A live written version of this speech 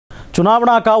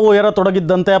ಚುನಾವಣಾ ಕಾವು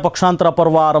ಏರತೊಡಗಿದ್ದಂತೆ ಪಕ್ಷಾಂತರ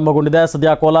ಪರ್ವ ಆರಂಭಗೊಂಡಿದೆ. ಸದ್ಯ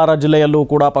ಕೋಲಾರ ಜಿಲ್ಲೆಯಲ್ಲೂ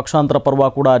ಕೂಡ ಪಕ್ಷಾಂತರ ಪರ್ವ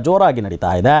ಕೂಡ ಜೋರಾಗಿ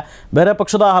ನಡೀತಾ ಇದೆ. ಬೇರೆ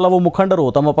ಪಕ್ಷದ ಹಲವು ಮುಖಂಡರು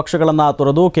ತಮ್ಮ ಪಕ್ಷಗಳನ್ನು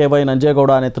ತೊರೆದು ಕೆ.ವೈ.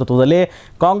 ನಂಜೇಗೌಡ ನೇತೃತ್ವದಲ್ಲಿ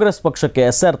ಕಾಂಗ್ರೆಸ್ ಪಕ್ಷಕ್ಕೆ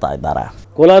ಸೇರ್ತಾ ಇದ್ದಾರೆ.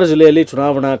 ಕೋಲಾರ ಜಿಲ್ಲೆಯಲ್ಲಿ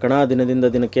ಚುನಾವಣಾ ಕಣ ದಿನದಿಂದ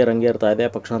ದಿನಕ್ಕೆ ರಂಗೇರ್ತಾ ಇದೆ.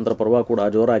 ಪಕ್ಷಾಂತರ ಪರ್ವ ಕೂಡ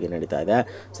ಜೋರಾಗಿ ನಡೀತಾ ಇದೆ.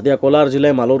 ಸದ್ಯ ಕೋಲಾರ ಜಿಲ್ಲೆ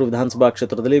ಮಾಲೂರು ವಿಧಾನಸಭಾ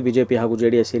ಕ್ಷೇತ್ರದಲ್ಲಿ ಬಿಜೆಪಿ ಹಾಗೂ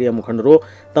ಜೆಡಿಎಸ್ ಹಿರಿಯ ಮುಖಂಡರು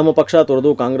ತಮ್ಮ ಪಕ್ಷ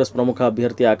ತೊರೆದು ಕಾಂಗ್ರೆಸ್ ಪ್ರಮುಖ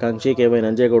ಅಭ್ಯರ್ಥಿ ಆಕಾಂಕ್ಷಿ ಕೆ.ವೈ.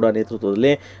 ನಂಜೇಗೌಡ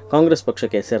ನೇತೃತ್ವದಲ್ಲಿ ಕಾಂಗ್ರೆಸ್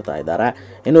ಪಕ್ಷಕ್ಕೆ ಸೇರ್ತಾ ಇದ್ದಾರೆ.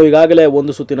 ಇನ್ನು ಈಗಾಗಲೇ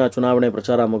ಒಂದು ಸುತ್ತಿನ ಚುನಾವಣೆ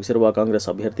ಪ್ರಚಾರ ಮುಗಿಸಿರುವ ಕಾಂಗ್ರೆಸ್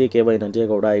ಅಭ್ಯರ್ಥಿ ಕೆ.ವೈ.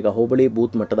 ನಂಜೇಗೌಡ ಈಗ ಹೋಬಳಿ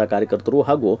ಬೂತ್ ಮಟ್ಟದ ಕಾರ್ಯಕರ್ತರು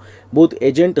ಹಾಗೂ ಬೂತ್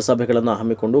ಏಜೆಂಟ್ ಸಭೆಗಳನ್ನು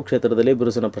ಹಮ್ಮಿಕೊಂಡು ಕ್ಷೇತ್ರದಲ್ಲಿ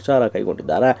ಬಿರುಸಿನ ಪ್ರಚಾರ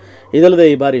ಕೈಗೊಂಡಿದ್ದಾರೆ. ಇದಲ್ಲದೆ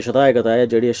ಈ ಬಾರಿ ಶತಾಯಗತಾಯ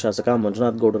ಜೆಡಿಎಸ್ ಶಾಸಕ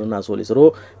ಮಂಜುನಾಥ್ ಗೌಡರನ್ನು ಸೋಲಿಸಲು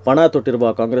ಪಣ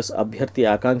ತೊಟ್ಟಿರುವ ಕಾಂಗ್ರೆಸ್ ಅಭ್ಯರ್ಥಿ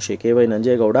ಆಕಾಂಕ್ಷಿ ಕೆ.ವೈ.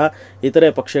 ನಂಜೇಗೌಡ ಇತರೆ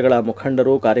ಪಕ್ಷಗಳ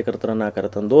ಮುಖಂಡರು ಕಾರ್ಯಕರ್ತರನ್ನು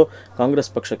ಕರೆತಂದು ಕಾಂಗ್ರೆಸ್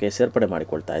ಪಕ್ಷಕ್ಕೆ ಸೇರ್ಪಡೆ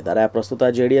ಮಾಡಿಕೊಳ್ತಾ ಇದ್ದಾರೆ. ಪ್ರಸ್ತುತ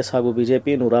ಜೆಡಿಎಸ್ ಹಾಗೂ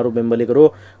ಬಿಜೆಪಿ ನೂರಾರು ಬೆಂಬಲಿಗರು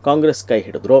ಕಾಂಗ್ರೆಸ್ ಕೈ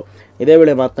ಹಿಡಿದ್ರು. ಇದೇ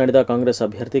ವೇಳೆ ಮಾತನಾಡಿದ ಕಾಂಗ್ರೆಸ್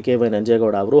ಅಭ್ಯರ್ಥಿ ಕೆ.ವೈ.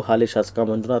 ನಂಜೇಗೌಡ ಅವರು ಹಾಲಿ ಶಾಸಕ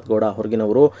ಮಂಜುನಾಥ್ ಗೌಡ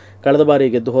ಹೊರಗಿನವರು ಕಳೆದ ಬಾರಿ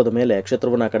ಗೆದ್ದು ಹೋದ ಮೇಲೆ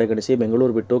ಕ್ಷೇತ್ರವನ್ನು ಕಡೆಗಣಿಸಿ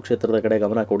ಬೆಂಗಳೂರು ಬಿಟ್ಟು ಕ್ಷೇತ್ರದ ಕಡೆ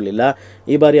ಗಮನ ಕೊಡಲಿಲ್ಲ.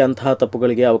 ಈ ಬಾರಿ ಅಂತಹ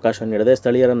ತಪ್ಪುಗಳಿಗೆ ಅವಕಾಶ ನೀಡದೆ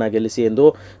ಸ್ಥಳೀಯರನ್ನ ಗೆಲ್ಲಿಸಿ ಎಂದು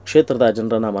ಕ್ಷೇತ್ರದ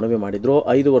ಜನರನ್ನ ಮನವಿ ಮಾಡಿದ್ರು.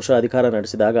 5 ವರ್ಷ ಅಧಿಕಾರ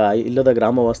ನಡೆಸಿದಾಗ ಇಲ್ಲದ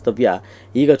ಗ್ರಾಮ ವಾಸ್ತವ್ಯ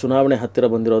ಈಗ ಚುನಾವಣೆ ಹತ್ತಿರ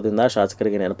ಬಂದಿರೋದ್ರಿಂದ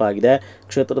ಶಾಸಕರಿಗೆ ನೆನಪಾಗಿದೆ.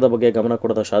 ಕ್ಷೇತ್ರದ ಬಗ್ಗೆ ಗಮನ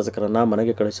ಕೊಡದ ಶಾಸಕರನ್ನ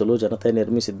ಮನೆಗೆ ಕಳಿಸಲು ಜನತೆ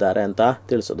ನಿರ್ಮಿಸಿದ್ದಾರೆ ಅಂತ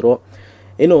ತಿಳಿಸಿದ್ರು.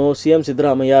 ಇನ್ನು ಸಿಎಂ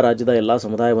ಸಿದ್ದರಾಮಯ್ಯ ರಾಜ್ಯದ ಎಲ್ಲ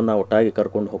ಸಮುದಾಯವನ್ನು ಒಟ್ಟಾಗಿ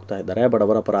ಕರ್ಕೊಂಡು ಹೋಗ್ತಾ ಇದ್ದಾರೆ.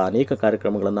 ಬಡವರ ಪರ ಅನೇಕ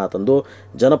ಕಾರ್ಯಕ್ರಮಗಳನ್ನು ತಂದು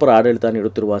ಜನಪರ ಆಡಳಿತ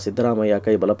ನೀಡುತ್ತಿರುವ ಸಿದ್ದರಾಮಯ್ಯ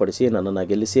ಕೈ ಬಲಪಡಿಸಿ ನನ್ನನ್ನು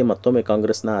ಗೆಲ್ಲಿಸಿ ಮತ್ತೊಮ್ಮೆ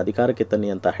ಕಾಂಗ್ರೆಸ್ನ ಅಧಿಕಾರಕ್ಕೆ ತನ್ನಿ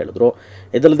ಅಂತ ಹೇಳಿದ್ರು.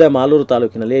 ಇದಲ್ಲದೆ ಮಾಲೂರು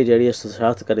ತಾಲೂಕಿನಲ್ಲಿ ಜೆಡಿಎಸ್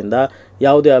ಶಾಸಕರಿಂದ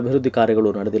ಯಾವುದೇ ಅಭಿವೃದ್ಧಿ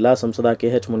ಕಾರ್ಯಗಳು ನಡೆದಿಲ್ಲ. ಸಂಸದ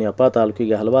ಕೆ.ಎಚ್. ಮುನಿಯಪ್ಪ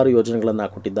ತಾಲೂಕಿಗೆ ಹಲವಾರು ಯೋಜನೆಗಳನ್ನು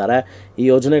ಕೊಟ್ಟಿದ್ದಾರೆ. ಈ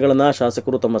ಯೋಜನೆಗಳನ್ನು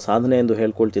ಶಾಸಕರು ತಮ್ಮ ಸಾಧನೆ ಎಂದು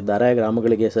ಹೇಳ್ಕೊಳ್ತಿದ್ದಾರೆ.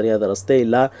 ಗ್ರಾಮಗಳಿಗೆ ಸರಿಯಾದ ರಸ್ತೆ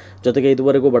ಇಲ್ಲ. ಜೊತೆಗೆ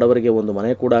ಇದುವರೆಗೂ ಬಡವರಿಗೆ ಒಂದು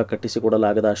ಮನೆ ಕೂಡ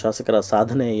ಕಟ್ಟಿಸಿಕೊಡಲಾಗದ ಶಾಸಕರ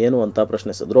ಸಾಧನೆ ಏನು ಅಂತ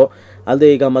ಪ್ರಶ್ನಿಸಿದ್ರು. ಅಲ್ಲದೆ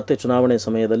ಈಗ ಮತ್ತೆ ಚುನಾವಣೆ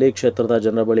ಸಮಯದಲ್ಲಿ ಕ್ಷೇತ್ರದ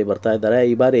ಜನರ ಬಳಿ ಬರ್ತಾ ಇದ್ದಾರೆ.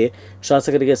 ಈ ಬಾರಿ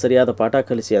ಶಾಸಕರಿಗೆ ಸರಿಯಾದ ಪಾಠ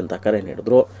ಕಲಿಸಿ ಅಂತ ಕರೆ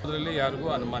ನೀಡಿದ್ರು. ಅದರಲ್ಲಿ ಯಾರಿಗೂ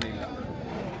ಅನುಮಾನ ಇಲ್ಲ.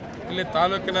 ಇಲ್ಲಿ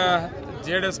ತಾಲೂಕಿನ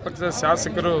ಜೆಡಿಎಸ್ ಪಕ್ಷದ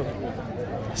ಶಾಸಕರು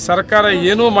ಸರ್ಕಾರ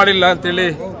ಏನೂ ಮಾಡಿಲ್ಲ ಅಂತೇಳಿ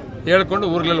ಹೇಳ್ಕೊಂಡು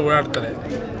ಊರುಗಳಲ್ಲಿ ಓಡಾಡ್ತಾರೆ.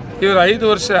 ಇವರು 5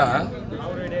 ವರ್ಷ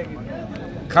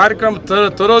ಕಾರ್ಯಕ್ರಮ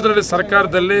ತರೋದ್ರಲ್ಲಿ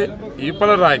ಸರ್ಕಾರದಲ್ಲಿ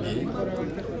ವಿಫಲರಾಗಿ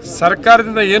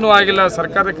ಸರ್ಕಾರದಿಂದ ಏನೂ ಆಗಿಲ್ಲ,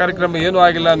 ಸರ್ಕಾರದ ಕಾರ್ಯಕ್ರಮ ಏನೂ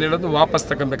ಆಗಿಲ್ಲ ಅಂತ ಹೇಳೋದು ವಾಪಸ್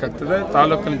ತಗೊಬೇಕಾಗ್ತದೆ.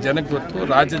 ತಾಲೂಕಿನ ಜನಕ್ಕೆ ಗೊತ್ತು,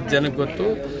 ರಾಜ್ಯದ ಜನಕ್ಕೆ ಗೊತ್ತು.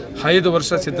 5 ವರ್ಷ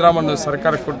ಸಿದ್ದರಾಮಯ್ಯ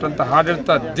ಸರ್ಕಾರ ಕೊಟ್ಟಂಥ ಆಡಳಿತ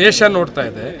ದೇಶ ನೋಡ್ತಾ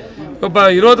ಇದೆ. ಒಬ್ಬ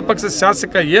ವಿರೋಧ ಪಕ್ಷದ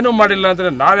ಶಾಸಕ ಏನೂ ಮಾಡಿಲ್ಲ ಅಂದರೆ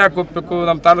ನಾವ್ಯಾಕೆ ಒಪ್ಪಬೇಕು?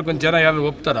 ನಮ್ಮ ತಾಲೂಕಿನ ಜನ ಯಾರು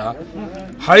ಒಪ್ತಾರ?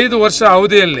 5 ವರ್ಷ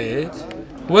ಅವಧಿಯಲ್ಲಿ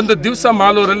ಒಂದು ದಿವಸ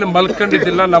ಮಾಲೂರಲ್ಲಿ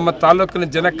ಮಲ್ಕೊಂಡಿದ್ದಿಲ್ಲ. ನಮ್ಮ ತಾಲೂಕಿನ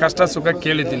ಜನ ಕಷ್ಟ ಸುಖ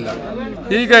ಕೇಳಿದ್ದಿಲ್ಲ.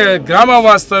 ಈಗ ಗ್ರಾಮ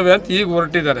ವಾಸ್ತವ್ಯ ಅಂತ ಈಗ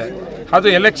ಹೊರಟಿದ್ದಾರೆ. ಅದು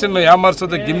ಎಲೆಕ್ಷನ್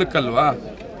ಯಾಮಾರಿಸೋದು ಗಿಮಿಕ್ ಅಲ್ವಾ?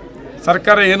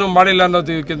 ಸರ್ಕಾರ ಏನೂ ಮಾಡಿಲ್ಲ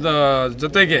ಅನ್ನೋದಕ್ಕಿಂತ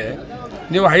ಜೊತೆಗೆ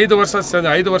ನೀವು 5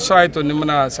 ವರ್ಷ ಆಯಿತು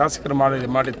ನಿಮ್ಮನ್ನ ಶಾಸಕರು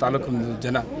ಮಾಡಿ ತಾಲೂಕಿನ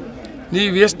ಜನ.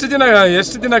 ನೀವು ಎಷ್ಟು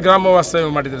ದಿನ ಗ್ರಾಮ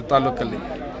ವಾಸ್ತವ್ಯ ಮಾಡಿದ್ರಿ ತಾಲೂಕಲ್ಲಿ?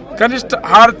 ಕನಿಷ್ಠ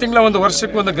 6 ತಿಂಗಳ ಒಂದು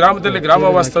ವರ್ಷಕ್ಕೆ ಒಂದು ಗ್ರಾಮದಲ್ಲಿ ಗ್ರಾಮ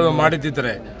ವಾಸ್ತವ್ಯ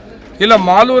ಮಾಡಿದ್ದಿದ್ರೆ, ಇಲ್ಲ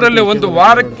ಮಾಲೂರಲ್ಲಿ ಒಂದು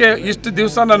ವಾರಕ್ಕೆ ಇಷ್ಟು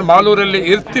ದಿವಸ ನಾನು ಮಾಲೂರಲ್ಲಿ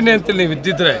ಇರ್ತೀನಿ ಅಂತ ನೀವು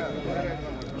ಇದ್ದಿದ್ರೆ,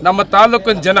 ನಮ್ಮ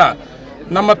ತಾಲೂಕಿನ ಜನ,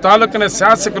 ನಮ್ಮ ತಾಲೂಕಿನ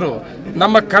ಶಾಸಕರು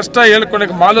ನಮ್ಮ ಕಷ್ಟ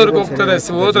ಹೇಳ್ಕೊಳಕ್ಕೆ ಮಾಲೂರಿಗೆ ಹೋಗ್ತಾರೆ,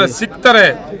 ಹೋದ್ರೆ ಸಿಗ್ತಾರೆ,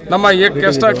 ನಮ್ಮ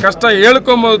ಕಷ್ಟ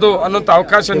ಹೇಳ್ಕೊಬೋದು ಅನ್ನೋಂಥ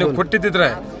ಅವಕಾಶ ನೀವು ಕೊಟ್ಟಿದ್ದಿದ್ರೆ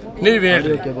ನೀವು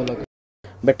ಹೇಳ್ರಿ.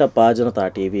 ಬೆಟ್ಟಪ್ಪ, ಜನತಾ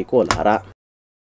ಟಿವಿ, ಕೋಲಾರ.